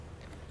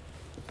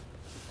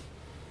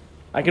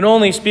I can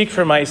only speak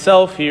for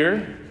myself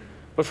here,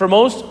 but for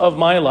most of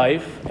my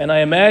life, and I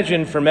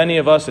imagine for many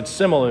of us it's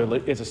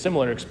a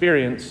similar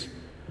experience,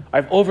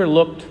 I've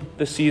overlooked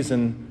the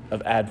season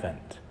of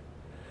Advent.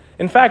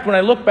 In fact, when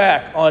I look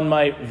back on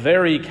my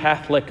very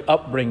Catholic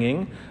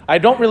upbringing, I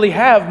don't really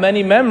have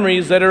many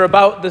memories that are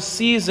about the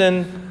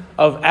season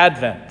of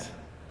Advent.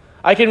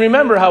 I can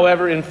remember,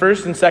 however, in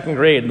first and second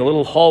grade, in the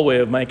little hallway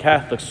of my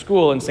Catholic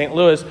school in St.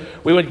 Louis,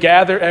 we would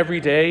gather every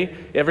day,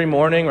 every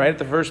morning, right at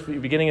the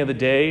beginning of the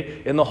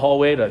day, in the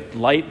hallway to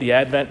light the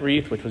Advent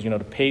wreath, which was, to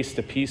paste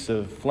a piece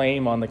of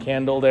flame on the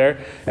candle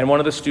there. And one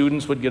of the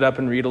students would get up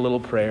and read a little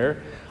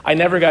prayer. I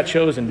never got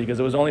chosen because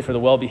it was only for the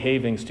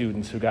well-behaving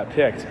students who got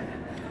picked.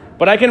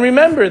 But I can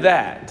remember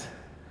that.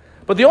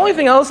 But the only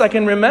thing else I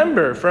can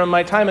remember from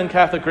my time in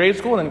Catholic grade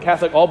school and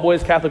Catholic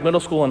all-boys Catholic middle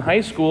school and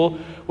high school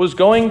was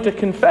going to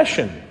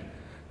confession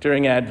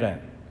during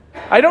Advent.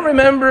 I don't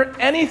remember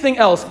anything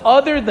else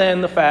other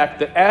than the fact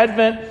that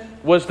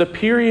Advent was the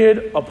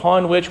period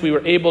upon which we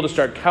were able to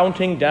start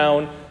counting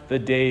down the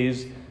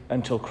days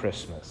until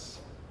Christmas.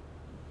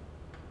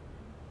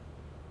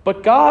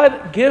 But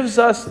God gives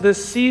us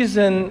this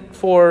season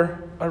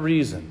for a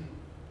reason.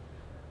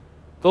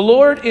 The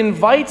Lord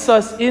invites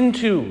us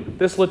into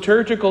this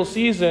liturgical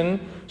season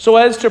so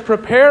as to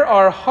prepare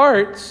our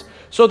hearts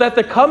so that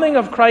the coming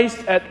of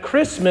Christ at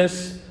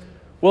Christmas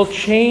will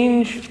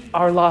change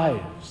our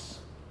lives.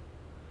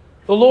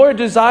 The Lord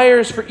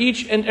desires for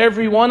each and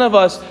every one of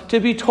us to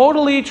be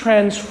totally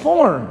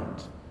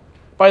transformed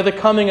by the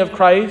coming of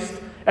Christ,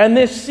 and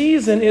this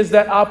season is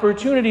that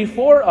opportunity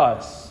for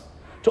us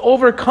to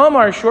overcome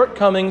our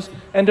shortcomings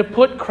and to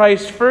put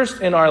Christ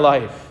first in our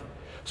life,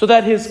 so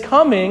that his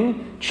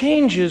coming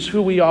changes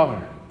who we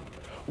are.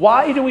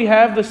 Why do we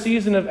have the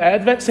season of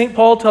Advent? St.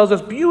 Paul tells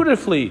us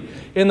beautifully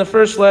in the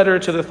first letter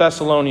to the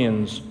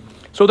Thessalonians,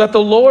 so that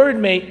the Lord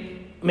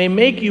may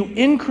make you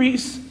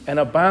increase and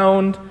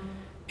abound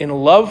in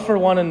love for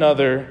one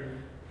another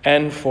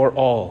and for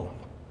all,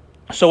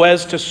 so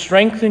as to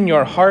strengthen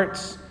your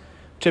hearts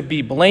to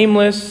be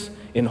blameless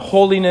in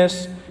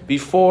holiness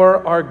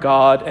before our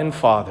God and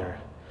Father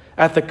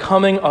at the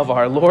coming of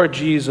our Lord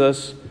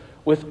Jesus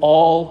with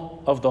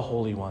all of the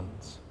holy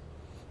ones.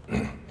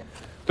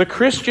 The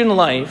Christian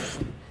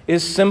life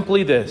is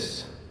simply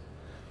this: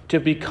 to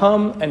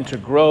become and to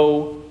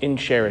grow in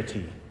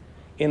charity,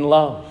 in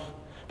love.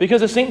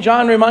 Because as St.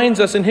 John reminds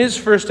us in his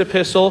first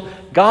epistle,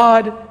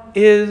 God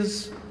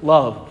is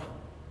love.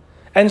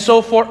 And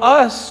so for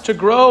us to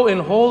grow in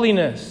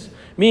holiness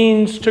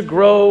means to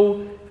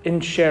grow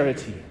in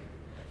charity,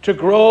 to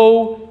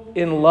grow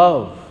in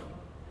love,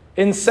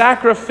 in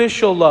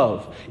sacrificial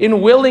love,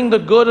 in willing the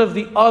good of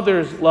the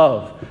other's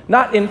love,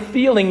 not in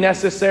feeling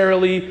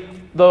necessarily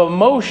the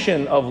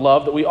emotion of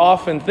love that we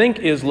often think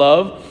is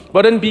love,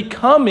 but in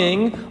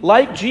becoming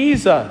like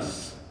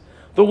Jesus,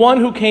 the one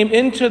who came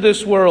into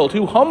this world,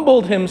 who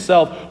humbled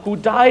himself, who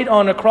died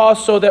on a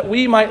cross so that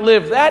we might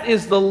live. That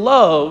is the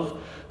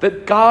love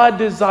that God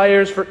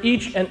desires for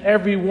each and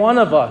every one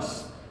of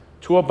us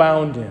to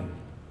abound in.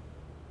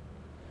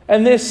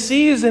 And this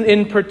season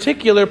in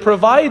particular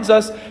provides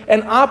us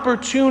an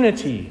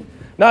opportunity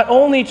not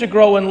only to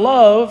grow in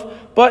love,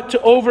 but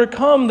to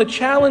overcome the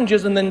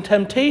challenges and the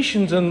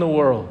temptations in the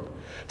world.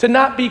 To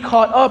not be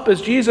caught up,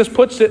 as Jesus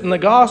puts it in the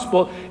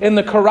gospel, in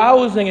the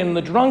carousing and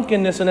the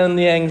drunkenness and in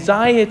the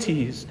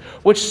anxieties,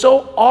 which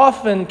so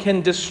often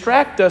can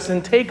distract us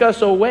and take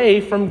us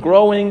away from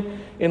growing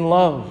in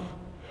love.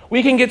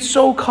 We can get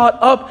so caught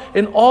up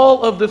in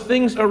all of the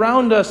things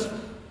around us.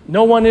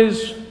 No one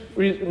is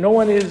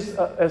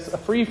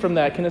free from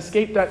that, can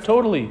escape that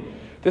totally.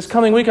 This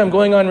coming week I'm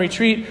going on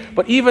retreat,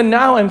 but even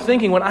now I'm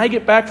thinking when I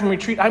get back from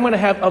retreat, I'm going to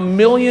have a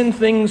million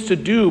things to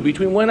do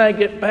between when I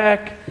get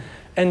back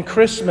and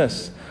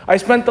Christmas. I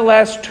spent the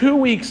last 2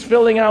 weeks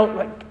filling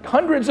out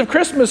hundreds of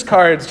Christmas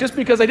cards just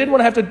because I didn't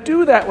want to have to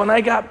do that when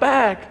I got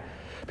back,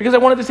 because I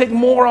wanted to take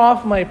more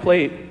off my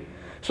plate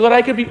so that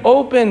I could be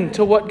open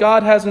to what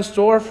God has in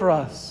store for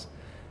us.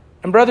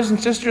 And brothers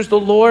and sisters, the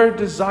Lord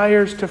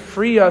desires to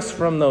free us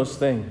from those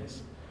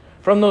things,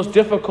 from those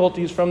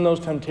difficulties, from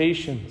those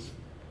temptations,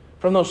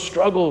 from those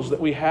struggles that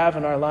we have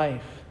in our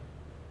life.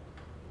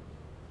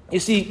 You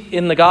see,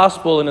 in the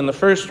gospel and in the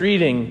first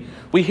reading,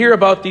 we hear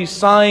about these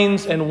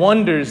signs and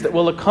wonders that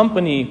will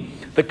accompany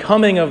the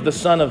coming of the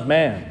Son of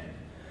Man.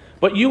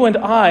 But you and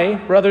I,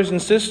 brothers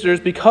and sisters,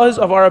 because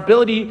of our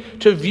ability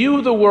to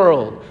view the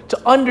world,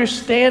 to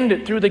understand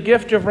it through the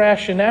gift of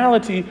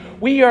rationality,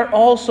 we are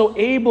also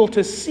able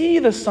to see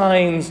the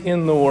signs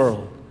in the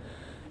world.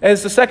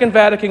 As the Second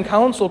Vatican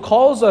Council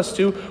calls us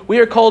to, we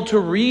are called to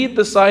read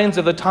the signs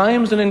of the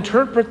times and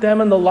interpret them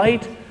in the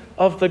light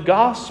of the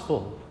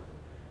gospel.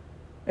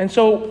 And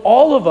so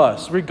all of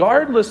us,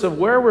 regardless of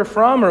where we're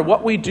from or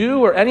what we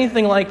do or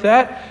anything like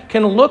that,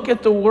 can look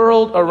at the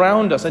world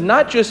around us. And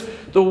not just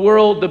the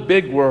world, the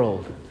big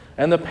world,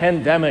 and the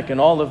pandemic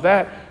and all of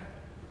that,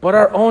 but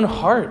our own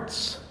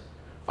hearts,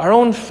 our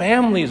own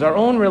families, our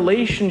own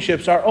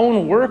relationships, our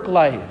own work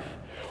life.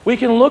 We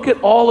can look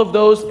at all of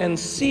those and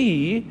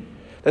see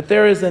that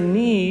there is a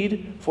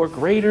need for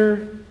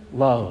greater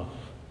love.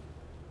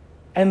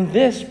 And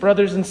this,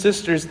 brothers and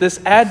sisters,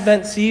 this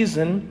Advent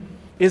season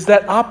is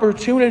that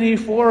opportunity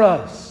for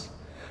us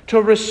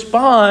to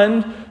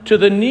respond to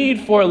the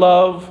need for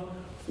love,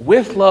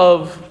 with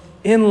love,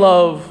 in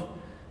love,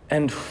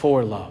 and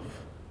for love.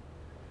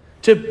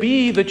 To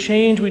be the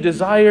change we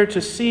desire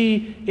to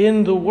see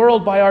in the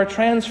world by our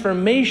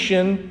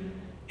transformation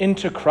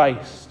into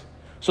Christ,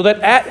 so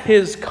that at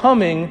his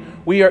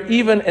coming we are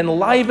even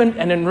enlivened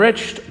and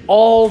enriched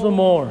all the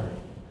more.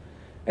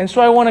 And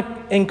so I want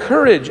to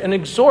encourage and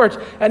exhort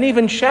and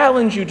even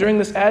challenge you during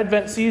this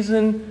Advent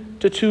season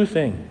to two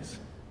things.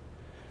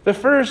 The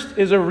first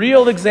is a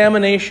real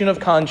examination of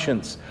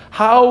conscience.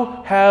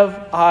 How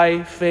have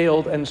I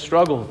failed and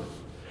struggled?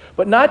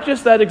 But not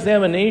just that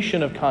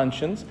examination of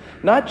conscience,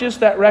 not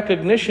just that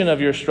recognition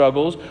of your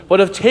struggles, but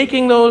of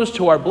taking those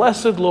to our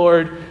blessed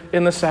Lord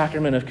in the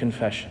sacrament of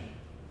confession.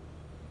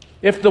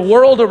 If the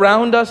world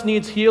around us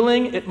needs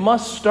healing, it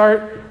must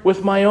start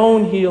with my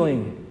own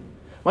healing.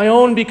 My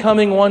own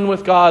becoming one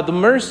with God. The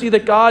mercy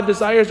that God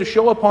desires to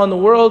show upon the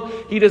world,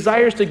 he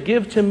desires to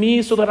give to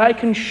me so that I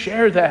can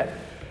share that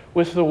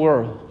with the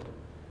world.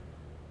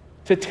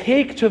 To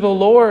take to the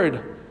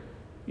Lord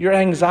your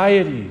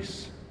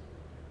anxieties,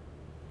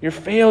 your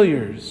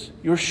failures,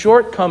 your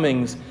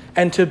shortcomings,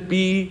 and to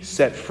be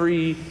set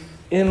free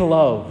in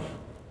love.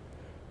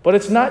 But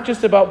it's not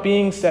just about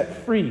being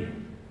set free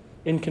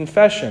in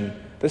confession.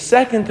 The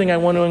second thing I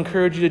want to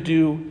encourage you to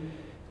do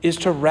is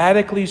to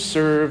radically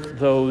serve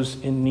those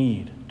in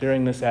need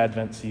during this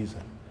Advent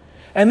season.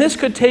 And this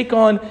could take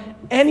on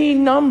any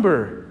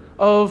number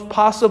of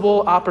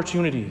possible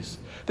opportunities.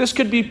 This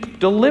could be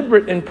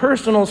deliberate and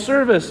personal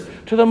service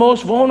to the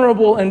most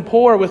vulnerable and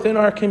poor within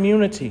our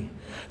community.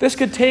 This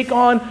could take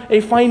on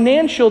a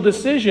financial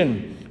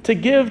decision to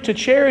give to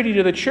charity,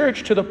 to the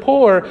church, to the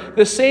poor,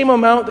 the same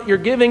amount that you're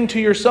giving to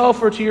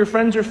yourself or to your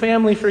friends or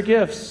family for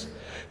gifts.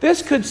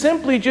 This could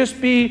simply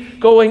just be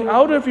going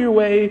out of your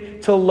way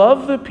to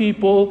love the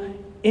people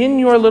in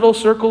your little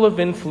circle of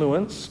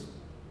influence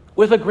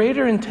with a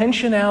greater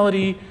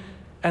intentionality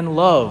and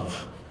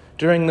love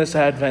during this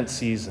Advent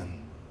season.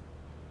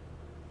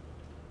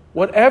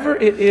 Whatever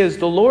it is,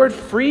 the Lord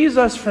frees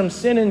us from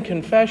sin and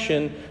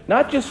confession,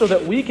 not just so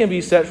that we can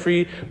be set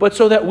free, but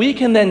so that we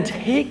can then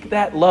take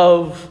that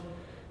love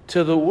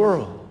to the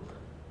world.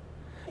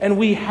 And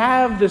we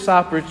have this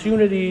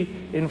opportunity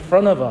in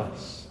front of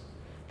us.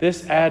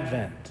 This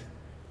Advent,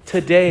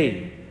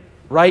 today,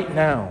 right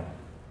now,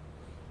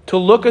 to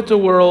look at the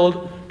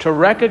world, to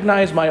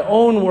recognize my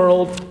own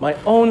world, my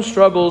own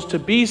struggles, to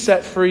be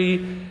set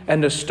free,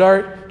 and to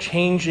start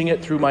changing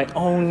it through my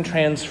own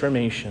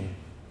transformation.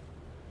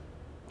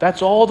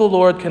 That's all the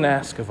Lord can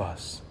ask of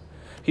us.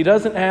 He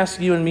doesn't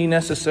ask you and me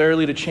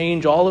necessarily to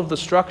change all of the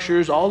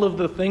structures, all of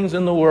the things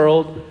in the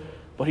world,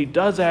 but he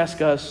does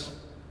ask us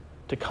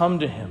to come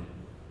to him,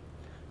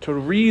 to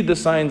read the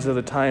signs of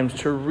the times,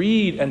 to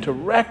read and to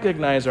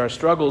recognize our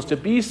struggles, to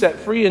be set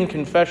free in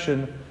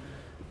confession,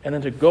 and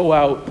then to go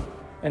out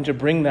and to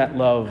bring that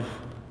love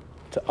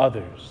to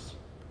others.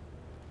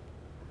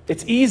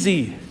 It's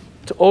easy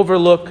to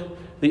overlook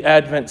the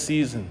Advent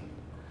season.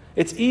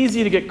 It's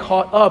easy to get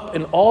caught up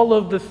in all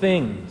of the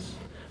things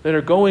that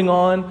are going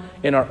on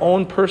in our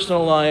own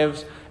personal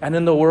lives and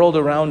in the world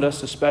around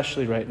us,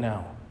 especially right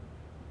now.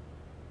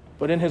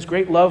 But in his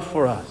great love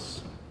for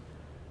us,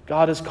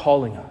 God is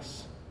calling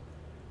us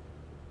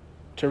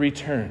to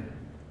return,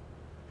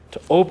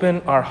 to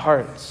open our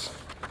hearts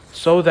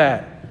so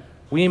that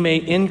we may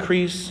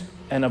increase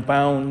and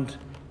abound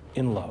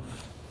in love.